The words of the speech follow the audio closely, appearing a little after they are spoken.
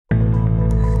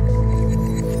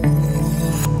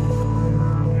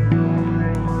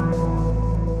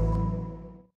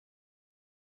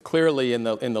clearly in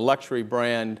the luxury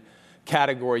brand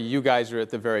category, you guys are at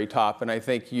the very top. And I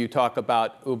think you talk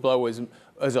about Hublot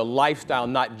as a lifestyle,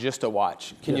 not just a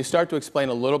watch. Can you start to explain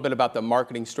a little bit about the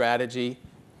marketing strategy?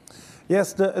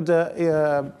 Yes,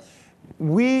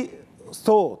 we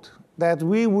thought that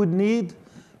we would need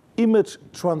image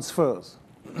transfers.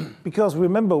 Because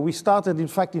remember, we started, in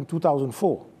fact, in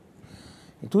 2004.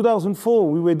 In 2004,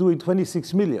 we were doing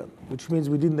 26 million, which means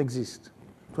we didn't exist.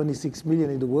 26 million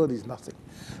in the world is nothing.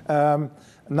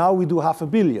 Now we do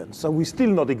 500 million, so we still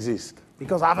not exist,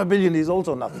 because 500 million is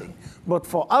also nothing. But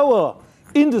for our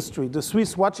industry, the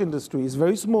Swiss watch industry is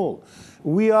very small.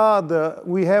 We have the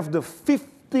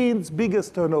 15th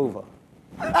biggest turnover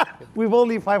with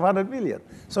only 500 million.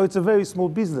 So it's a very small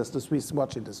business, the Swiss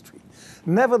watch industry.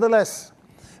 Nevertheless,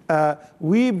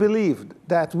 we believed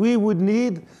that we would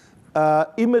need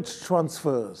image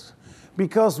transfers,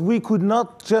 because we could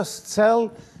not just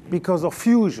sell because of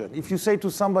fusion. If you say to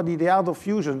somebody the art of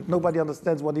fusion, nobody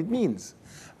understands what it means.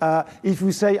 If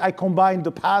we say I combine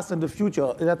the past and the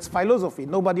future, that's philosophy.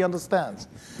 Nobody understands.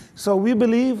 So we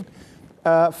believed,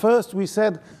 first we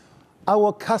said,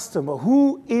 our customer,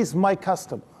 who is my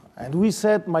customer? And we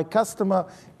said my customer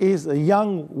is a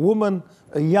young woman,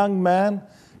 a young man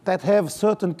that have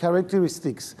certain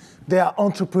characteristics. They are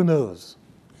entrepreneurs.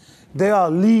 They are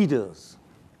leaders.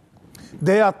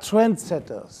 They are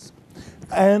trendsetters.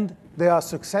 And they are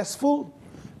successful,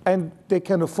 and they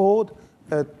can afford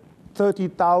a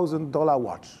 $30,000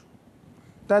 watch.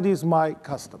 That is my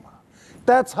customer.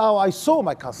 That's how I saw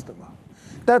my customer.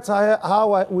 That's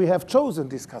how we have chosen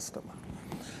this customer.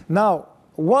 Now,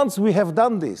 once we have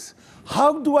done this,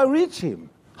 how do I reach him?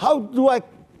 How do I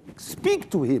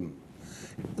speak to him?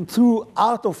 Through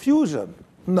art of fusion?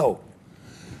 No.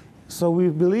 So we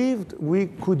believed we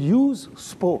could use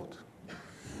sport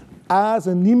as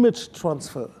an image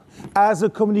transfer, as a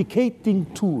communicating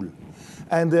tool.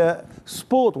 And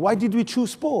sport, why did we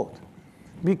choose sport?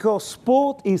 Because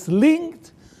sport is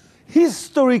linked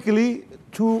historically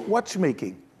to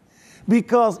watchmaking.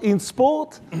 Because in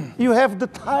sport, you have the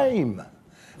time.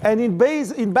 And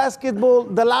in basketball,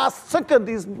 the last second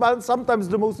is sometimes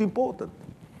the most important.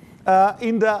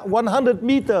 In the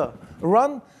 100-meter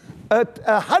run,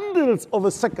 a hundredth of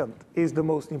a second is the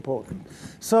most important.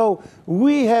 So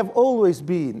we have always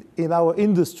been, in our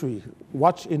industry,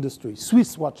 watch industry,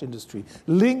 Swiss watch industry,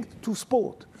 linked to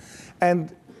sport.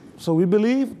 And so we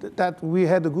believed that we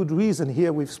had a good reason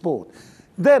here with sport.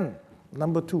 Then,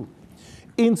 number two,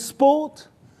 in sport,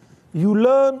 you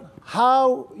learn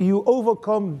how you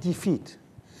overcome defeat.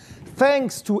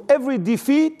 Thanks to every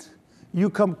defeat, you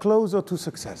come closer to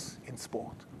success in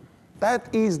sport.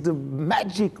 That is the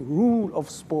magic rule of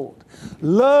sport.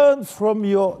 Learn from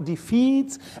your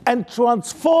defeats and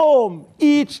transform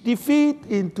each defeat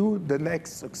into the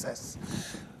next success.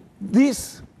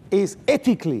 This is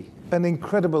ethically an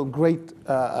incredible great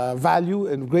value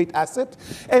and great asset.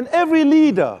 And every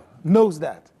leader knows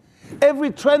that. Every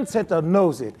trendsetter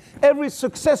knows it. Every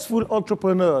successful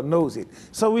entrepreneur knows it.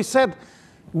 So we said,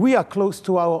 we are close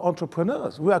to our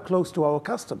entrepreneurs. We are close to our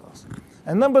customers.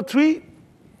 And number three,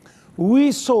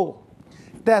 we saw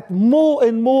that more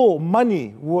and more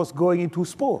money was going into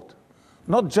sport,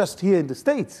 not just here in the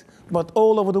States, but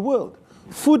all over the world.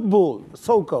 Football,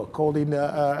 soccer, called in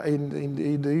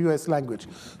the US language.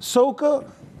 Soccer,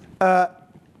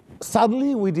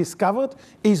 suddenly we discovered,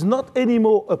 is not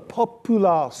anymore a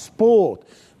popular sport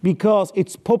because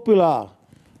it's popular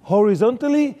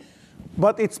horizontally,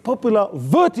 but it's popular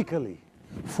vertically,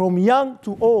 from young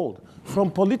to old.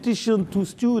 From politician to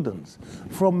students,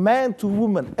 from man to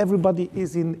woman, everybody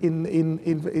is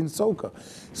in soccer.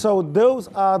 So those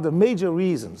are the major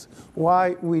reasons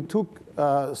why we took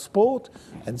sport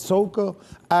and soccer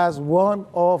as one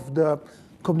of the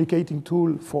communicating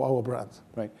tool for our brands.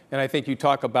 Right, and I think you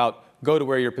talk about go to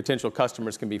where your potential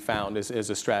customers can be found as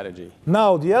a strategy.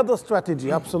 Now, the other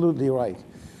strategy, absolutely right.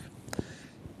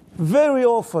 Very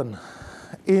often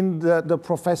in the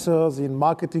professors, in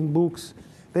marketing books,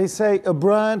 they say a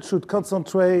brand should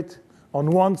concentrate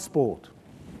on one sport.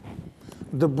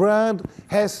 The brand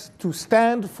has to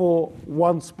stand for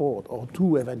one sport, or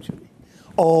two eventually,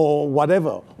 or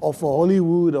whatever, or for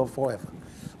Hollywood, or forever,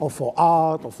 or for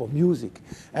art, or for music.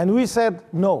 And we said,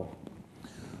 no.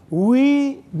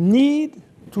 We need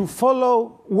to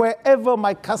follow wherever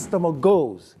my customer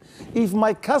goes. If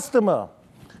my customer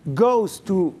goes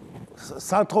to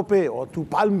Saint-Tropez or to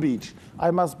Palm Beach, I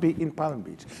must be in Palm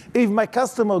Beach. If my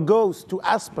customer goes to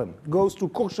Aspen, goes to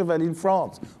Courchevel in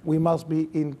France, we must be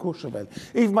in Courchevel.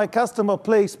 If my customer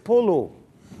plays polo,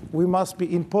 we must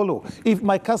be in polo. If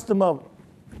my customer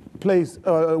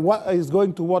is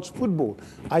going to watch football.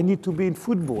 I need to be in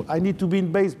football. I need to be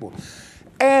in baseball.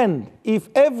 And if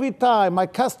every time my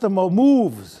customer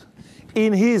moves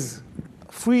in his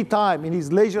free time, in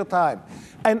his leisure time,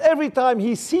 and every time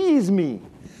he sees me,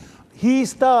 he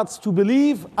starts to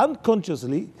believe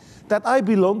unconsciously that I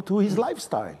belong to his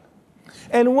lifestyle.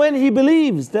 And when he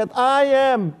believes that I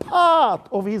am part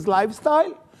of his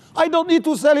lifestyle, I don't need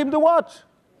to sell him the watch.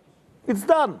 It's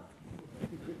done.